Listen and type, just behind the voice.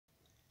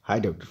Hi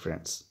doctor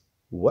friends,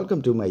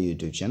 welcome to my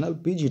YouTube channel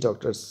PG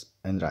Doctors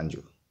and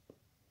Ranju.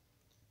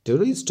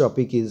 Today's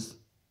topic is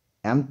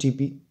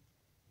MTP,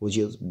 which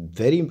is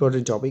very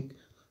important topic,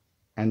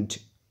 and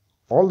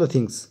all the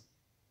things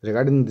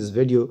regarding this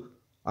video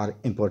are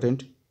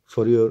important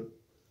for your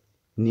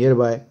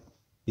nearby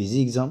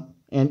PG exam,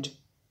 and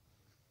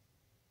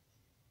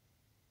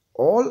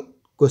all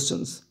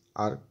questions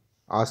are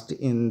asked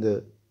in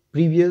the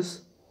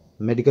previous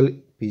medical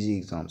PG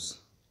exams.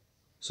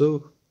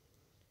 So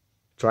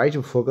try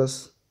to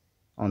focus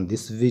on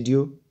this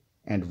video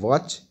and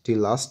watch till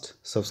last.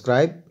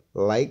 Subscribe,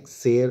 like,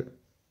 share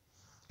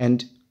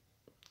and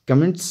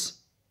comments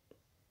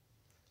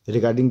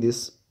regarding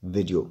this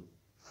video.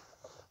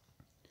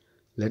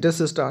 Let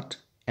us start.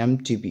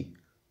 MTP.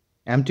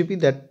 MTP,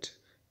 that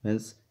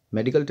means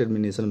Medical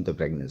Termination of the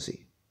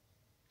Pregnancy,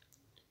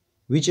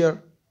 which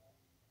are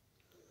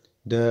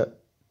the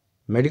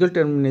medical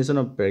termination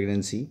of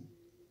pregnancy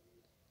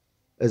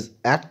as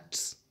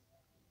acts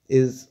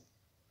is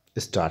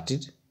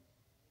started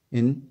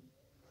in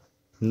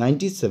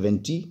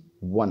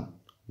 1971,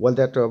 while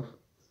that of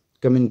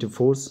come into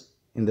force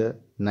in the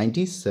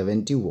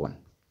 1971.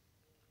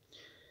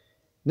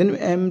 Then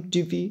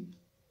MTP,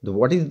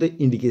 what is the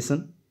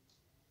indication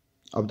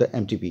of the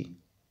MTP?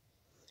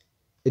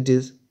 It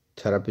is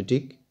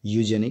therapeutic,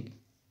 eugenic,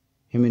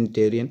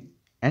 humanitarian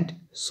and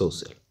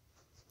social.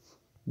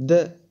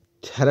 The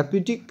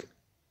therapeutic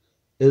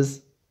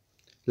is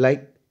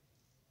like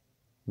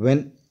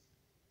when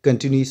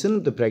continuation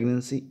of the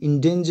pregnancy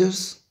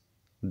endangers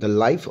the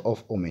life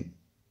of woman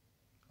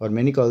or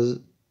many causes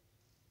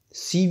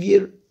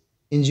severe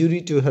injury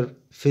to her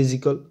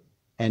physical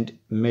and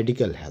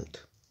medical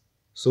health.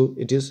 So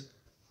it is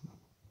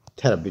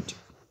therapeutic.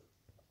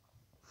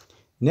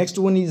 Next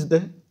one is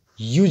the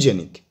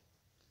eugenic.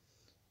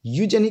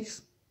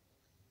 Eugenics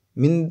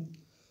means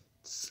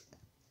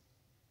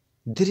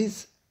there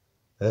is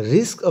a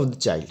risk of the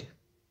child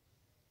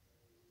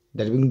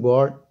that being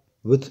born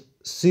with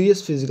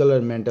serious physical or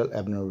mental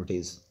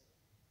abnormalities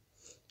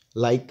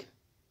like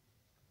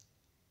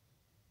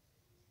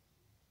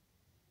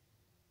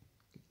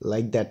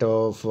that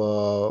of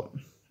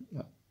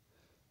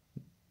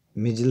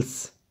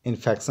measles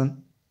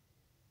infection,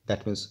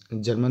 that means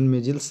German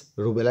measles,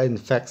 rubella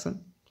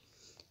infection,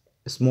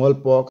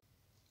 smallpox,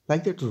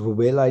 like that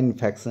rubella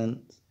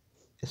infection,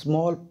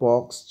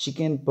 smallpox,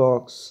 chicken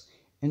pox,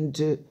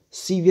 and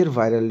severe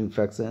viral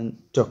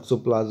infection,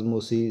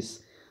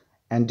 toxoplasmosis,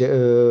 and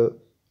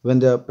when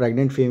the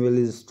pregnant female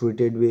is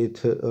treated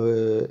with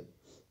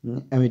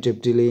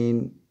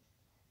amitriptyline,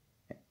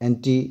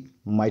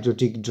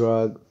 anti-mitotic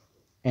drug,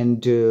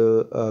 and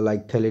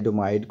like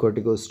thalidomide,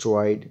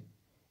 corticosteroid,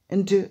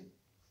 and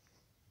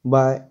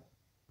by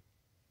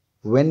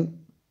when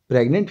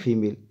pregnant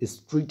female is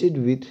treated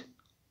with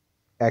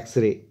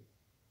X-ray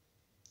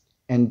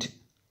and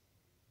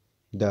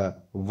the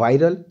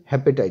viral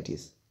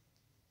hepatitis,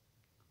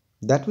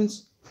 that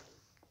means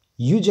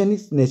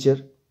eugenic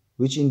nature,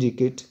 which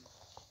indicate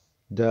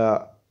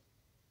the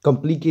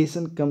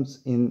complication comes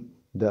in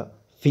the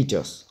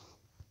fetus,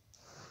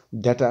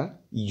 that are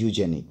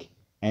eugenic,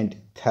 and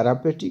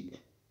therapeutic,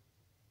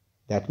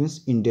 that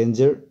means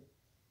endanger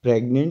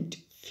pregnant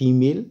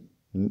female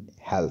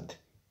health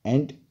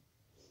and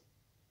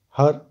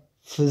her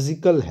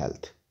physical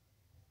health.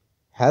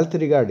 Health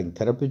regarding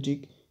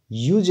therapeutic,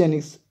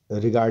 eugenics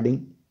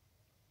regarding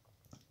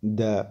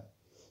the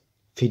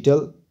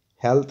fetal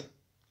health,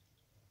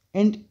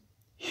 and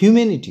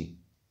humanitarian,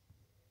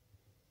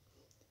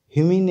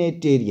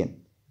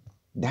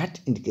 that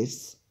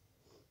indicates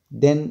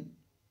then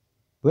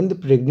when the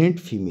pregnant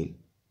female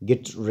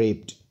gets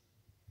raped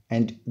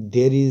and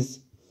there is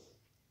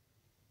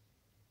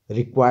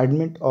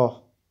requirement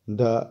of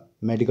the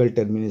medical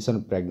termination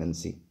of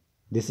pregnancy,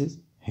 this is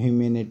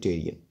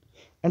humanitarian.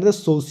 And the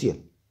social,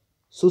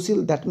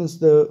 that means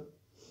the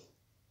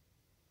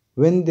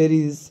when there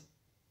is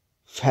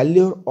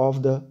failure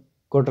of the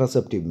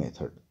contraceptive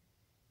method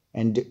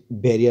and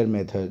barrier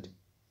method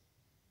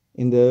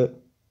in the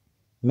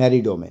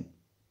married woman,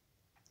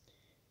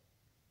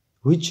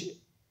 which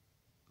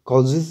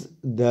causes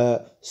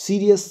the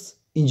serious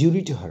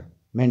injury to her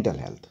mental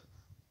health.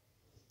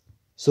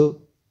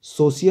 So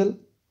social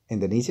in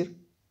the nature,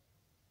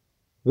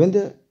 when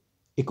the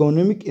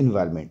economic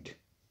environment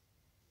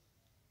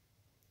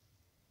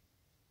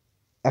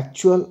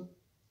actual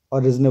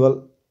or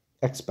reasonable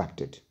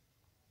expected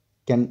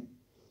can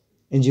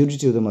injury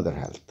to the mother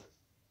health,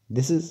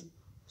 this is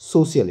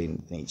social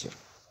in nature.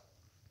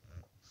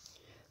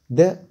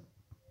 The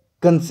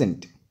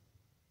consent,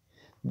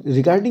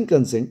 regarding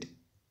consent,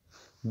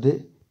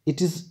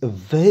 it is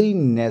very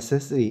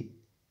necessary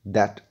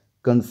that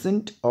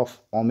consent of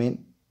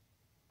women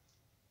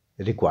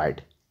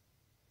required.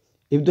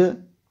 If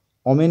the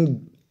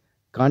woman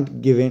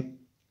can't give in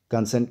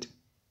consent,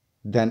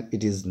 then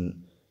it is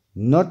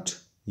not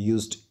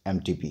used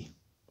MTP.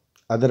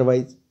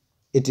 Otherwise,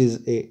 it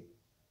is a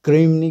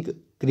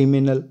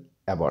criminal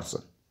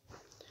abortion.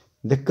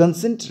 The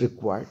consent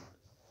required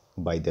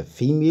by the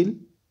female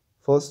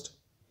first,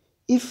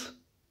 if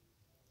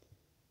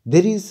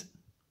there is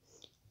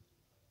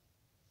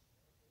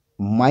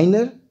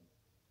minor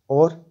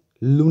or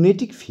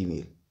lunatic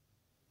female,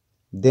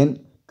 then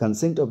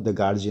consent of the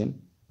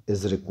guardian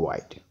is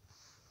required.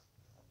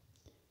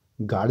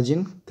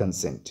 Guardian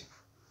consent,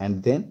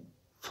 and then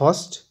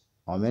first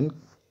woman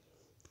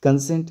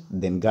consent,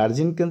 then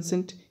guardian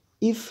consent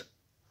if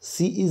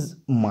she is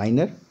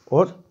minor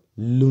or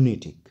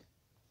lunatic,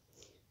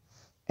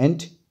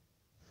 and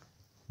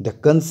the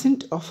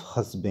consent of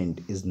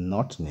husband is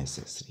not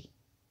necessary.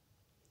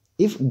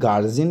 If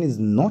guardian is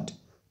not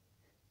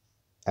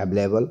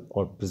available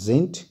or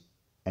present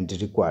and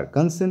require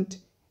consent,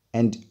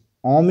 and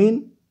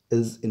woman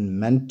is in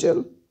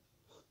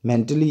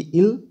mentally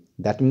ill,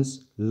 that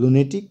means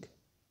lunatic,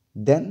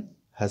 then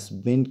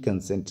husband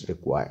consent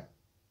required,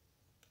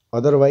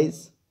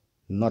 otherwise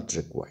not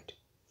required.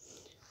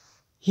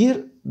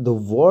 Here the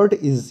word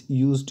is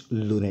used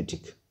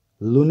lunatic.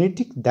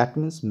 Lunatic, that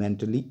means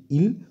mentally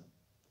ill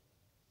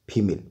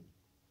female.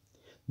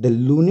 The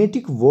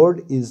lunatic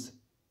word is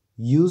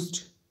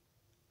used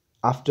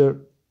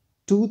after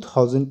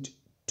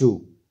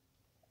 2002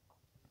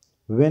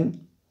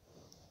 when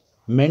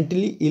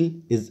mentally ill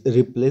is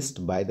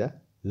replaced by the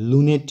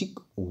lunatic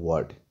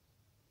word.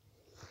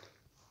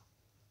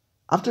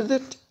 After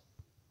that,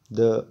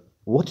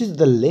 what is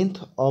the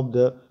length of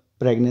the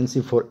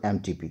pregnancy for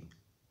MTP?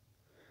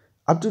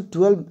 Up to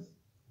 12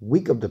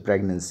 week of the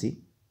pregnancy,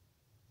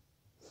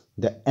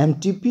 the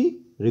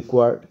MTP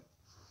required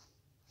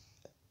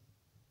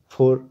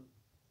for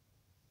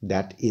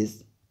that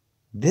is,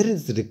 there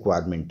is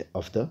requirement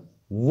of the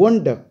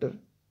one doctor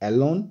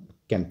alone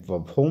can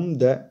perform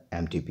the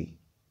MTP,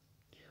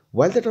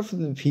 while that of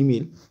the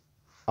female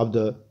of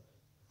the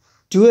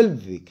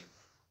 12 week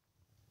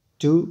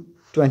to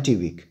 20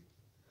 week,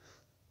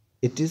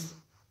 it is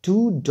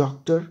two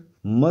doctor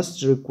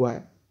must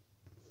require.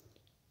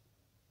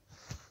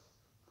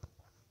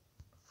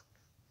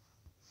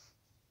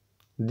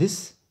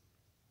 This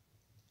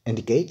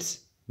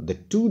indicates the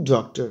two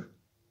doctor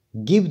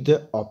give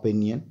the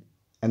opinion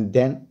and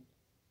then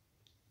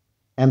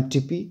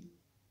MTP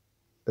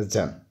is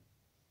done.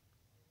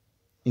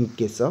 In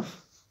case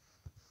of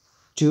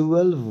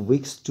 12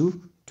 weeks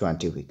to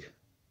 20 week.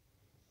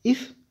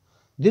 If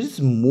there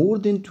is more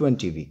than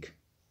 20 week,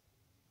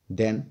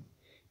 then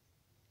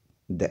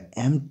the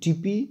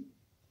MTP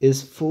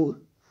is for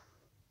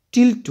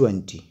till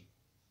 20,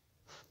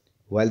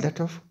 while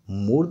that of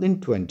more than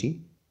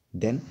 20,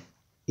 then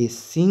a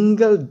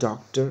single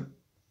doctor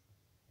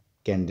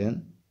can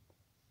done.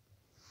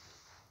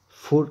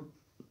 For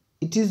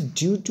it is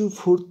due to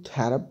for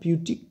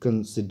therapeutic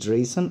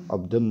consideration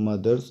of the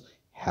mother's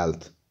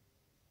health.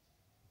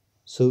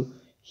 So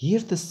here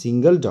the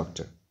single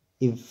doctor,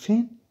 if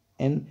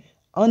an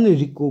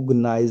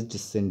unrecognized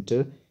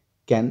center,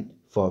 can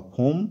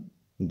perform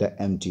the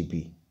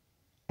MTP,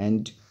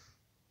 and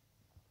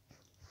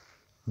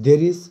there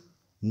is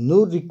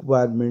no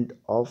requirement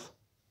of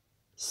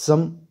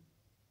some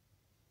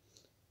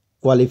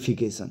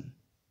qualification.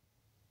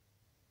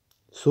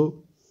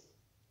 So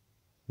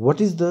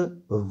what is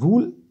the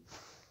rule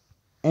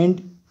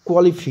and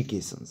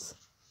qualifications?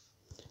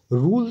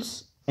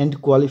 Rules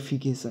and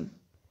qualification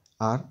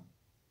are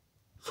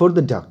for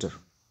the doctor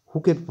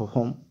who can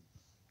perform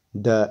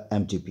the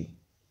MTP.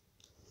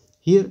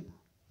 Here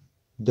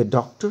the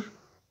doctor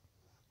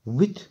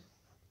with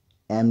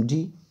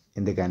MD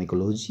in the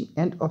gynecology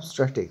and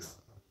obstetrics,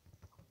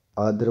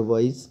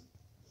 otherwise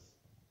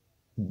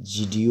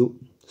DGO,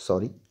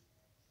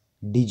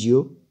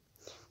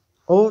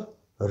 or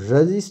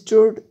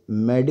registered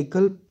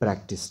medical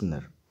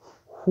practitioner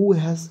who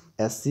has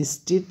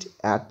assisted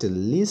at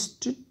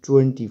least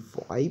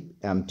 25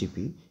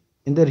 MTP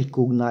in the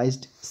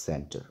recognized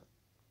center,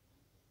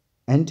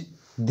 and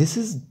this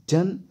is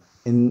done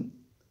in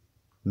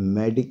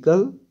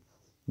medical,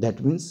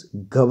 that means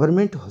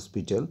government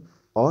hospital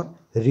or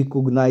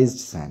recognized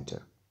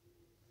center.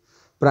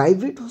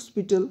 Private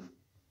hospital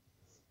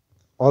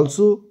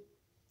also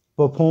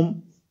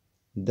perform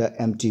the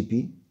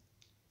MTP.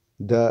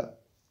 The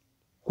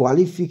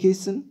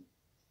qualification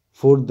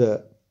for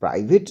the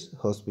private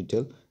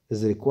hospital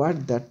is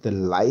required that the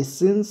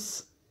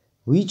license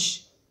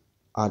which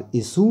are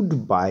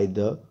issued by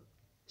the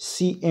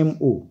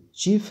CMO,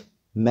 Chief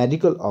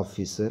Medical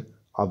Officer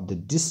of the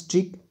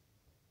district,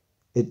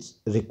 it's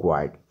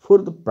required for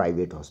the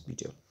private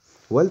hospital,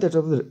 while that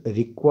of the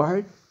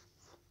required,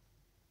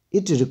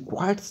 it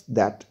requires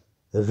that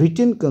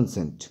written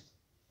consent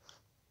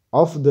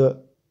of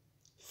the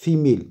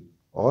female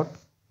or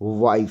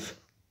wife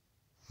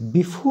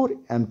before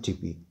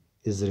MTP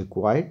is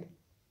required.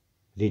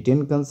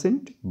 Written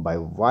consent by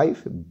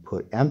wife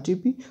for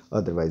MTP,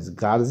 otherwise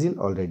guardian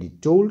already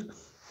told.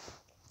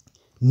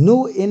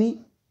 No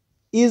any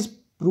age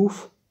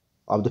proof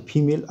of the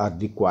female are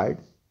required,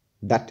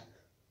 that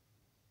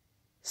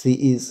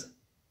she is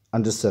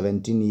under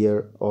 17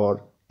 year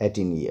or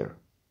 18 year.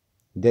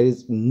 There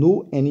is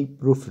no any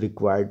proof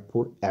required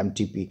for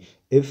MTP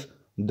if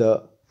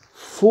the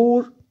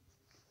 4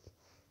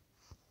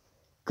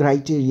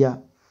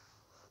 criteria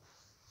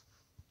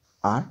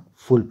are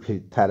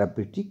fulfilled: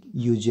 therapeutic,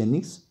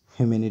 eugenics,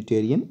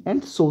 humanitarian,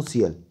 and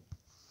social.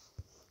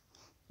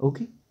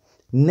 Okay.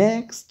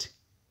 Next,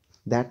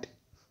 that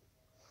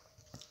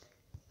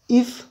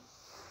if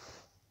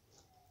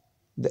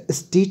the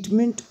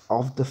statement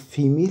of the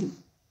female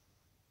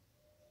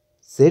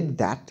said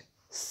that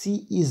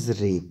she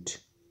is raped,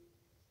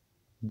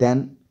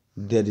 then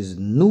there is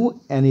no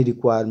any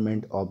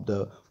requirement of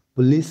the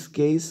police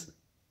case,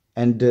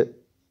 and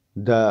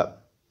the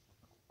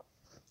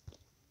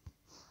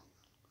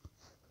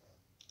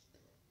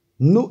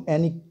no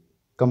any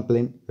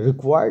complaint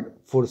required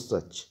for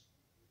such.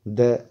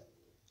 The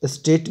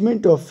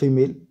statement of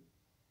female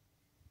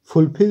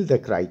fulfill the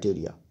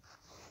criteria.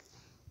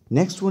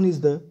 Next one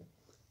is the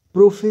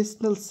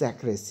professional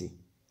secrecy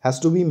has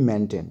to be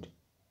maintained.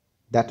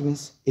 That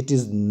means it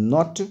is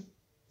not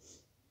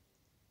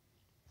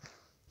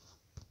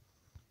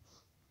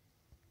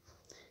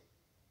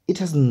it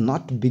has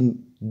not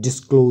been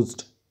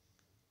disclosed.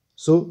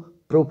 So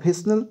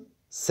professional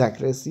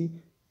secrecy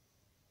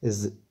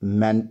is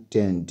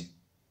maintained.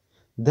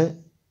 The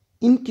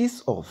in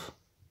case of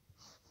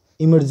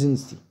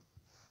emergency,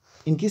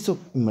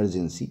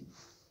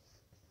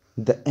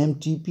 the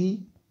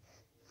MTP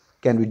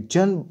can be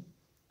done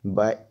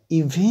by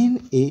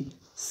even a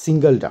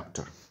single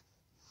doctor,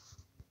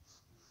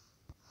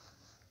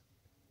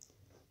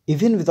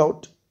 even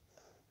without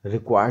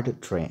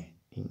required training,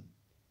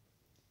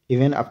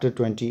 even after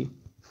 20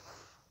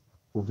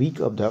 week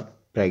of the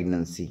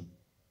pregnancy.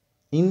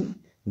 In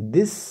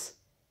this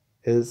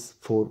is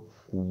for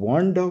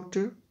one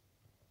doctor,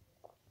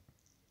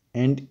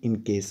 and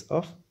in case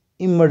of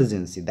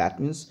emergency, that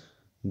means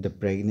the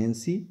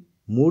pregnancy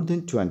more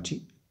than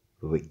 20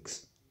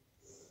 weeks,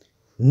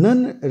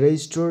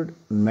 non-registered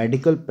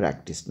medical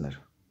practitioner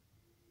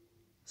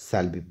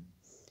shall be,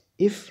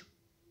 if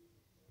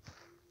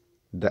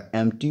the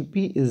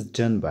MTP is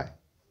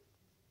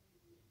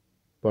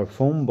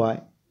performed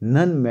by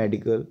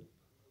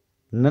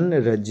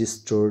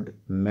non-registered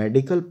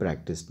medical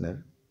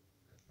practitioner,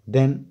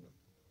 then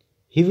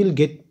he will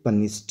get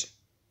punished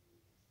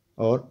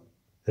or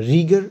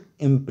rigor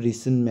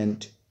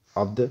imprisonment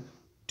of the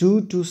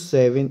 2 to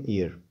 7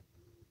 years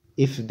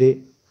if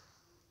they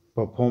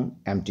perform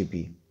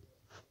MTP.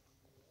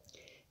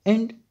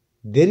 And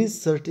there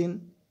is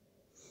certain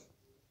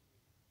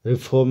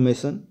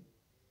reformation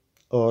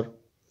or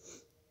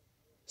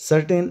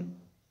certain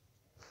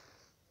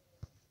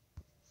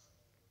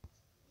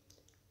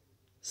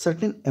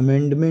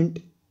amendment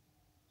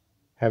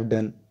have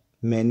done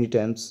many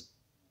times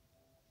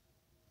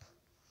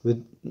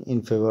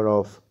in favor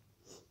of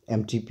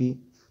MTP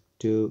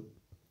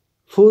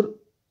for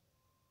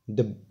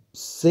the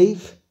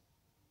safe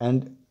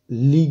and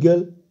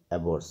legal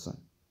abortion.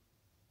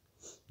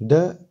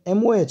 The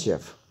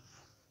MOHF,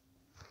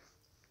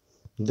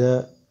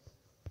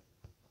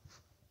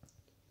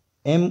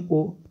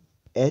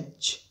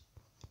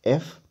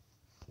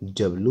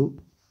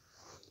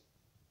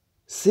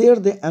 share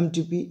the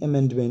MTP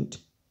Amendment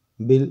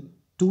Bill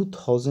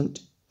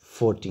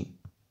 2014.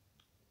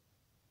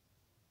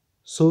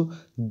 So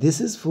this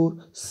is for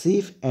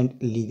safe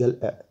and legal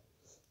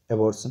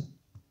abortion.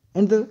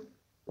 And the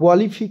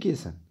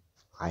qualification,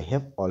 I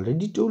have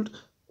already told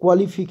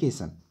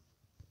qualification.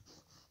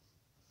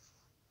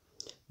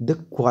 The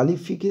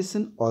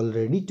qualification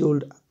already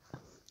told: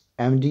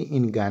 MD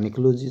in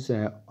gynecology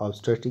and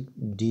obstetric,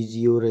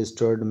 DGO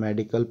registered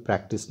medical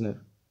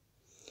practitioner.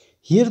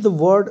 Here the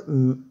word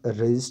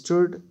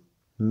registered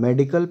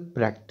medical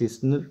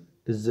practitioner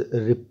is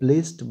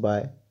replaced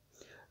by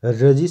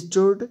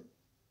registered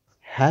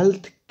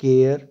health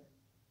care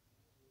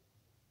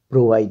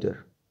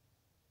provider.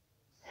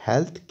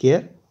 Health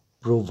care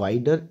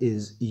provider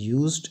is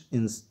used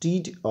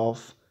instead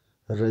of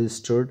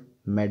registered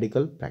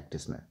medical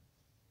practitioner.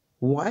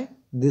 Why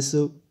this?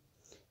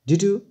 Due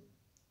to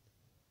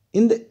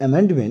in the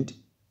amendment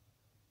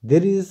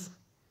there is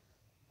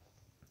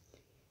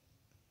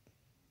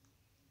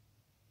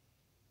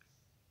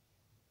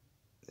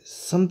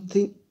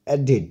something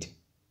added.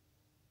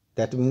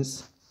 That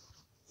means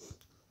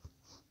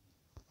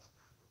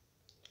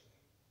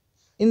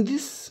in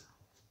this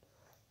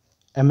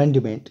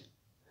amendment,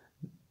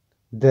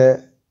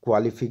 the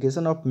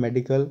qualification of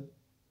medical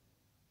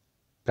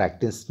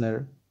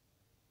practitioner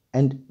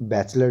and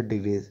bachelor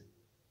degrees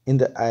in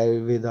the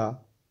Ayurveda,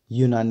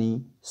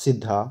 Unani,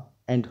 Siddha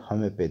and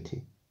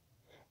homeopathy,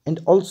 and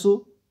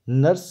also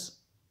nurse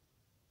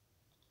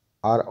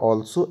are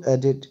also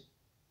added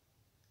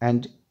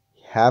and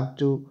have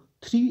to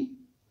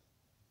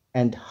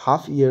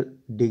 3.5 year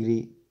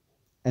degree,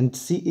 and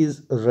she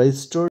is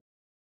registered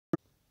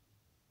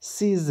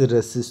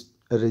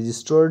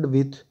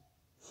with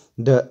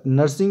the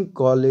Nursing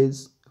College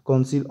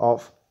Council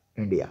of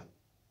India.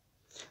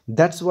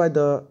 That's why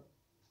the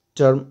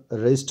term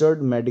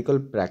registered medical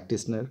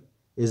practitioner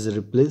is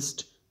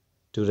replaced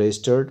to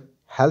registered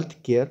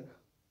healthcare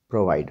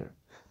provider.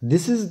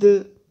 This is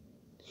the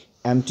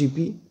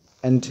MTP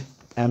and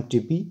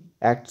MTP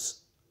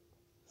Acts,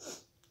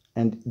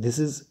 and this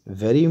is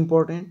very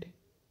important.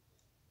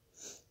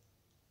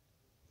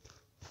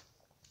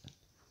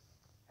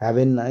 Have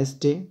a nice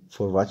day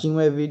for watching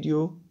my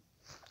video.